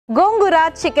గోంగూర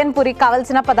chicken puri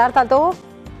కావాల్సిన పదార్థాలతో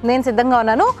నేను సిద్ధంగా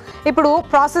ఉన్నాను. ఇప్పుడు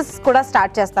ప్రాసెస్ కూడా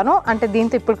స్టార్ట్ చేస్తాను. అంటే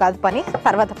దీంతో ఇప్పుడు కాదు పని,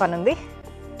 తర్వాత పని ఉంది.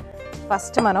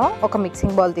 ఫస్ట్ మనం ఒక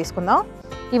మిక్సింగ్ బౌల్ తీసుకుందాం.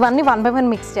 ఇవన్నీ 1 by 1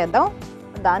 మిక్స్ చేద్దాం.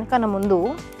 దానికన్నా ముందు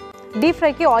డీప్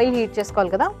ఫ్రైకి ఆయిల్ హీట్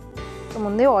చేసుకోవాలి కదా, సో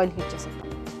ముందే ఆయిల్ హీట్ చేసేద్దాం.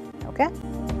 ఓకే,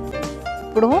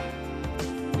 ఇప్పుడు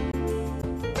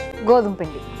గోధుమ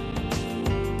పిండి,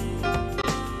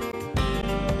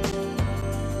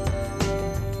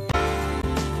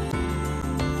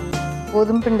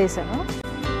 వేసాను.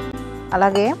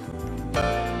 అలాగే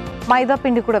మైదా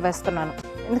పిండి కూడా వేస్తున్నాను.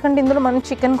 ఎందుకంటే ఇందులో మనం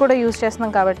చికెన్ కూడా యూజ్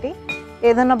చేస్తున్నాం కాబట్టి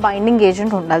ఏదైనా బైండింగ్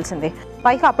ఏజెంట్ ఉండాల్సిందే.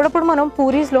 పైగా అప్పుడప్పుడు మనం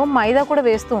పూరీస్లో మైదా కూడా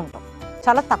వేస్తూ ఉంటాం,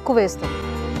 చాలా తక్కువ వేస్తాం.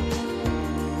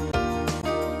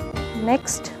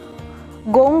 నెక్స్ట్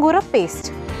గోంగూర పేస్ట్,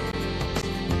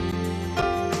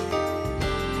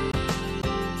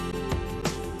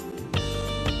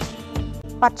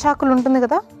 పచ్చాకులు ఉంటుంది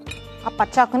కదా, ఆ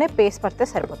పచ్చాకునే పేస్ట్ పడితే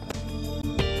సరిపోతుంది.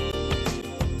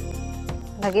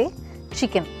 అలాగే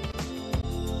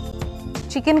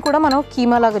చికెన్ కూడా మనం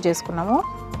కీమా లాగా చేసుకున్నాము.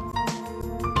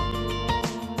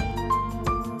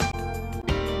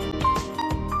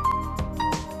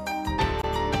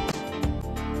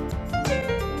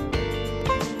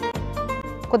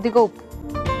 కొద్దిగా ఉప్పు,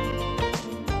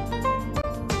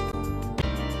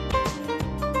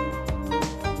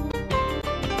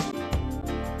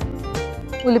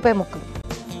 ఉల్లిపాయ ముక్కలు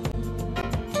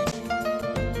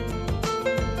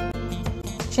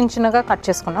చిన్నగా కట్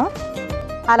చేసుకున్నాం.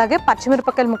 అలాగే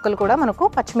పచ్చిమిరపకాయల ముక్కలు కూడా మనకు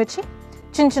పచ్చిమిర్చి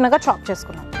చిన్నగా చాప్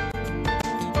చేసుకున్నాం.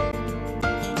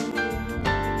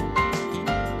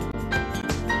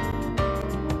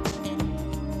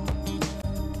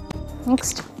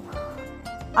 నెక్స్ట్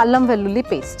అల్లం వెల్లుల్లి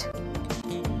పేస్ట్.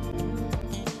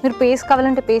 మీరు పేస్ట్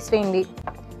కావాలంటే పేస్ట్ వేయండి,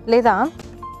 లేదా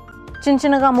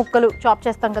చిన్నగా ముక్కలు చాప్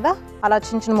చేస్తాం కదా, అలా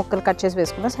చిన్న ముక్కలు కట్ చేసి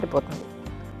వేసుకున్నా సరిపోతుంది.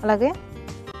 అలాగే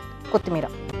కొత్తిమీర,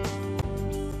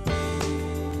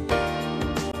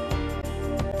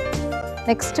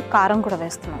 నెక్స్ట్ కారం కూడా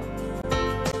వేస్తున్నాం.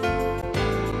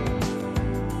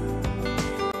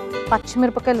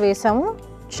 పచ్చిమిరపకాయలు వేసాము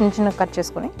చిన్నగా కట్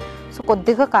చేసుకొని, సో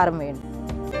కొద్దిగా కారం వేయండి.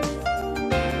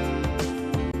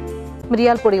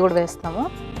 మిరియాల పొడి కూడా వేస్తున్నాము.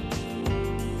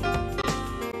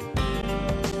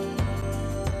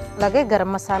 అలాగే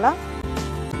గరం మసాలా,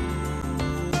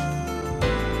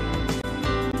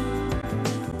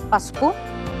 పసుపు,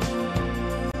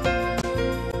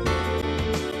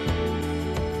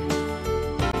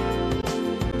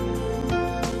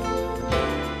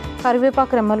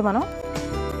 కరివేపాకు రెమ్మలు మనం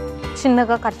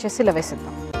చిన్నగా కట్ చేసి ఇలా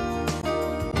వేసేద్దాం.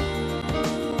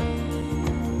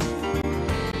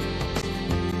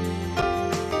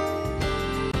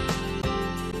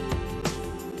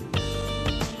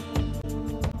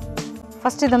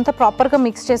 ఫస్ట్ ఇదంతా ప్రాపర్గా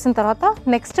మిక్స్ చేసిన తర్వాత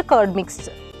నెక్స్ట్ కర్డ్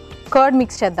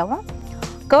మిక్స్ చేద్దాము.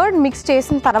 కర్డ్ మిక్స్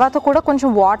చేసిన తర్వాత కూడా కొంచెం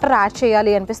వాటర్ యాడ్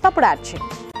చేయాలి అనిపిస్తే అప్పుడు యాడ్ చేయండి.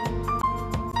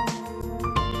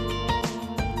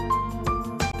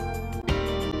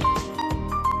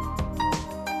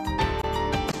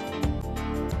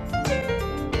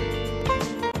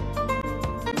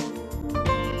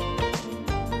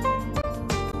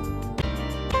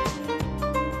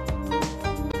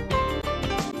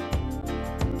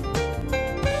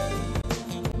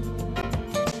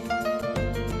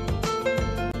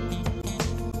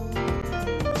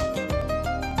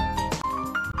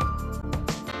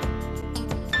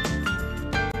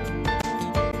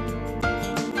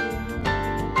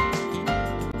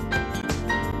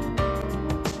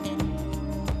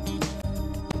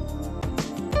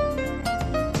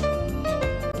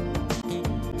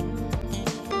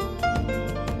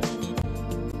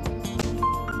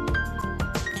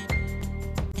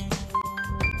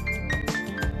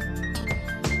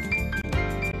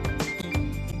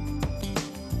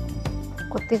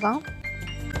 కొద్దిగా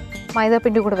మైదా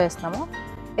పిండి కూడా వేస్తున్నాము.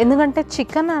 ఎందుకంటే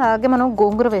చికెన్ అలాగే మనం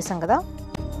గోంగూర వేసాం కదా,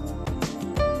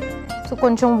 సో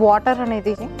కొంచెం వాటర్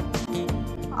అనేది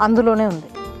అందులోనే ఉంది.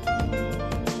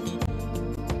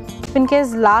 ఇన్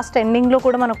కేస్ లాస్ట్ ఎండింగ్లో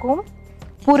కూడా మనకు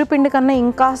పూరి పిండి కన్నా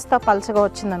ఇంకాస్త పలచగా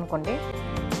వచ్చింది అనుకోండి,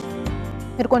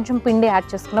 మీరు కొంచెం పిండి యాడ్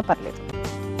చేసుకున్నా పర్లేదు.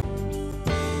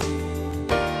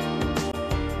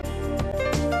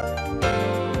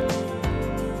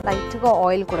 లైట్గా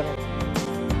ఆయిల్ కూడా వేద్దాం.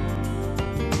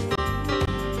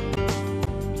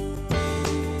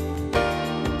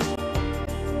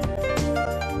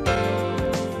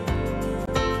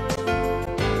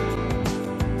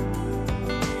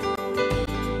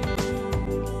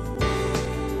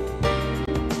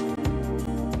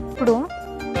 ఇప్పుడు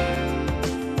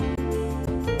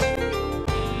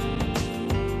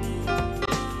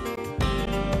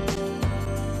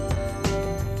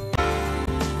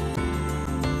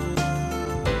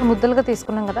ముద్దలుగా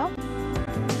తీసుకున్నాం కదా,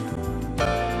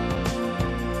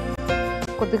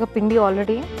 కొద్దిగా పిండి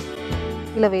ఆల్రెడీ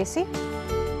ఇలా వేసి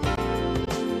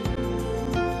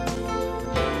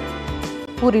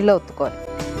పూరీలో ఒత్తుకోవాలి.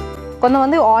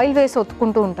 కొంతమంది ఆయిల్ వేసి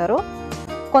ఒత్తుకుంటూ ఉంటారు,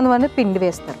 కొంతమంది పిండి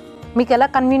వేస్తారు. మీకు ఎలా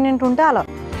కన్వీనియంట్ ఉంటే అలా.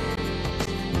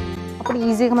 అప్పుడు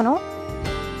ఈజీగా మనం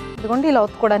ఇదిగోండి ఇలా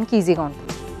ఒత్తుకోవడానికి ఈజీగా ఉంటుంది.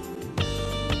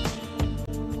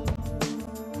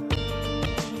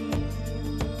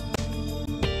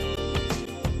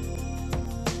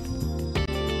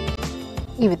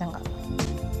 ఈ విధంగా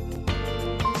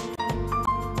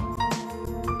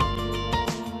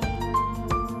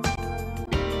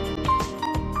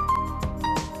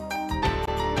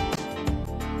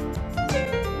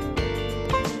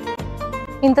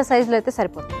ఇంత సైజులో అయితే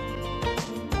సరిపోతుంది.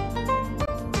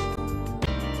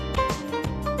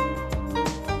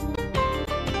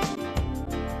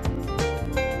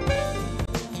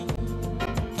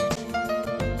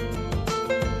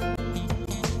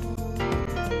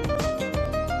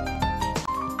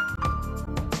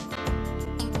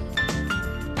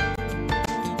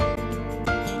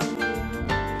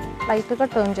 లైట్గా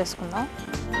టర్న్ చేసుకుందాం.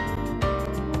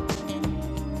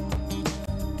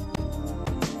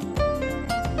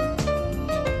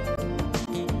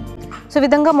 సో ఈ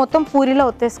విధంగా మొత్తం పూరీలో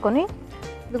ఒత్తేసుకొని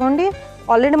ఇదిగోండి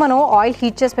ఆల్రెడీ మనం ఆయిల్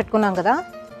హీట్ చేసి పెట్టుకున్నాం కదా,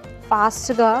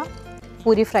 ఫాస్ట్గా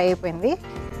పూరీ ఫ్రై అయిపోయింది.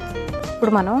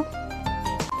 ఇప్పుడు మనం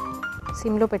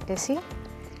సిమ్లో పెట్టేసి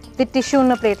ఇది టిష్యూ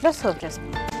ఉన్న ప్లేట్లో సర్వ్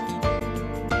చేసుకుందాం.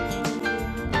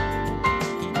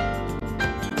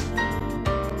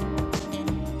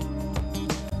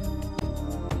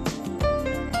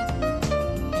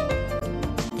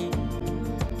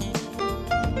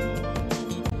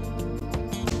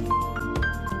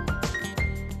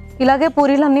 ఇలాగే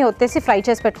పూరీలన్నీ ఒత్తేసి ఫ్రై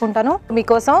చేసి పెట్టుకుంటాను.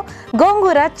 మీకోసం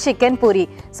గోంగూర చికెన్ పూరీ.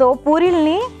 సో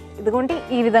పూరీల్ని ఇదిగోండి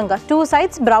ఈ విధంగా 2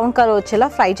 sides బ్రౌన్ కలర్ వచ్చేలా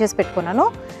ఫ్రై చేసి పెట్టుకున్నాను.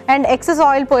 అండ్ ఎక్సెస్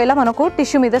ఆయిల్ పోయేలా మనకు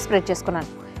టిష్యూ మీద స్ప్రెడ్ చేసుకున్నాను.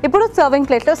 ఇప్పుడు సర్వింగ్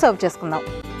ప్లేట్లో సర్వ్ చేసుకుందాం.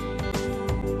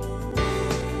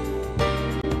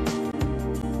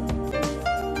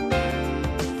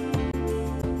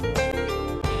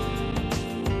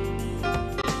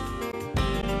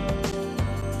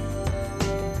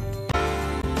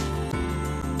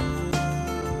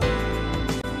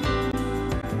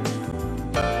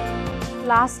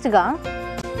 లాస్ట్గా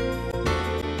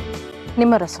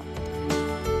నిమ్మరసం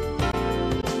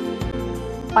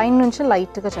పైన నుంచి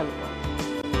లైట్గా చల్లుకోవాలి.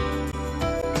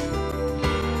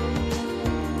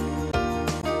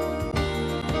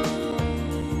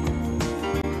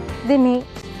 దీన్ని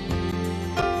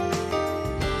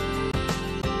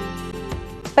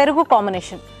పెరుగు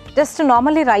కాంబినేషన్, జస్ట్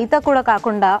నార్మల్లీ రైతా కూడా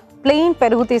కాకుండా ప్లెయిన్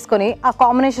పెరుగు తీసుకొని ఆ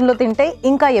కాంబినేషన్లో తింటే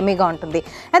ఇంకా యమ్మీగా ఉంటుంది.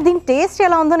 అండ్ దీని టేస్ట్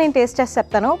ఎలా ఉందో నేను టేస్ట్ చేసి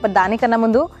చెప్తాను. బట్ దానికన్నా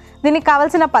ముందు దీనికి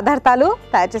కావాల్సిన పదార్థాలు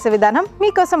తయారు చేసే విధానం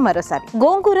మీకోసం మరోసారి.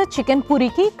 గోంగూర చికెన్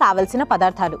పూరీకి కావలసిన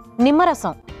పదార్థాలు: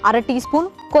 నిమ్మరసం 1/2 టీ స్పూన్,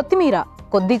 కొత్తిమీర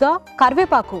కొద్దిగా,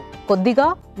 కరివేపాకు కొద్దిగా,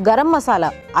 గరం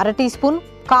మసాలా 1/2 టీ స్పూన్,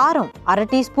 కారం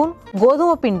 1/2 టీ స్పూన్,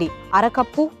 గోధుమ పిండి 1/2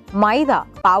 కప్పు, మైదా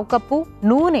 1/4 కప్పు,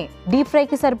 నూనె, డీప్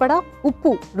ఫ్రైకి సరిపడా,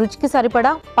 ఉప్పు రుచికి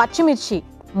సరిపడా, పచ్చిమిర్చి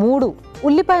 3,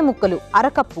 ఉల్లిపాయ ముక్కలు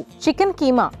 1/2 కప్పు, చికెన్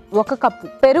కీమా 1 కప్పు,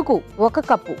 పెరుగు 1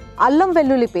 కప్పు, అల్లం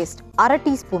వెల్లుల్లి పేస్ట్ 1/2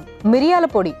 టీ స్పూన్, మిరియాల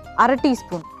పొడి 1/2 టీ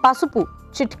స్పూన్, పసుపు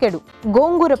చిటికెడు,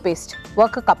 గోంగూర పేస్ట్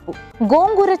 1 కప్పు.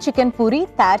 గోంగూర చికెన్ పూరీ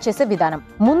తయారు చేసే విధానం: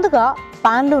 ముందుగా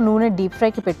పాన్ లో నూనె డీప్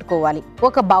ఫ్రైకి పెట్టుకోవాలి.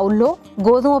 ఒక బౌల్లో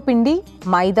గోధుమ పిండి,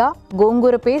 మైదా,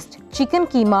 గోంగూర పేస్ట్, చికెన్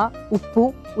కీమా, ఉప్పు,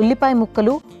 ఉల్లిపాయ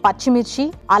ముక్కలు, పచ్చిమిర్చి,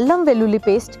 అల్లం వెల్లుల్లి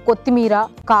పేస్ట్, కొత్తిమీర,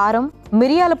 కారం,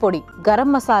 మిరియాల పొడి, గరం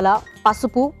మసాలా,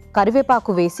 పసుపు,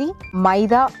 కరివేపాకు వేసి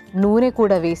మైదా, నూనె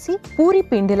కూడా వేసి పూరి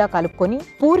పిండిలా కలుపుకొని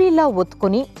పూరీలా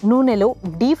ఒత్తుకొని నూనెలో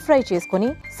డీప్ ఫ్రై చేసుకొని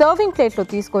సర్వింగ్ ప్లేట్లో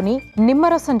తీసుకొని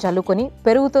నిమ్మరసం జల్లుకొని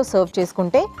పెరుగుతో సర్వ్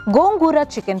చేసుకుంటే గోంగూర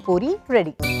చికెన్ పూరీ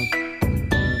రెడీ.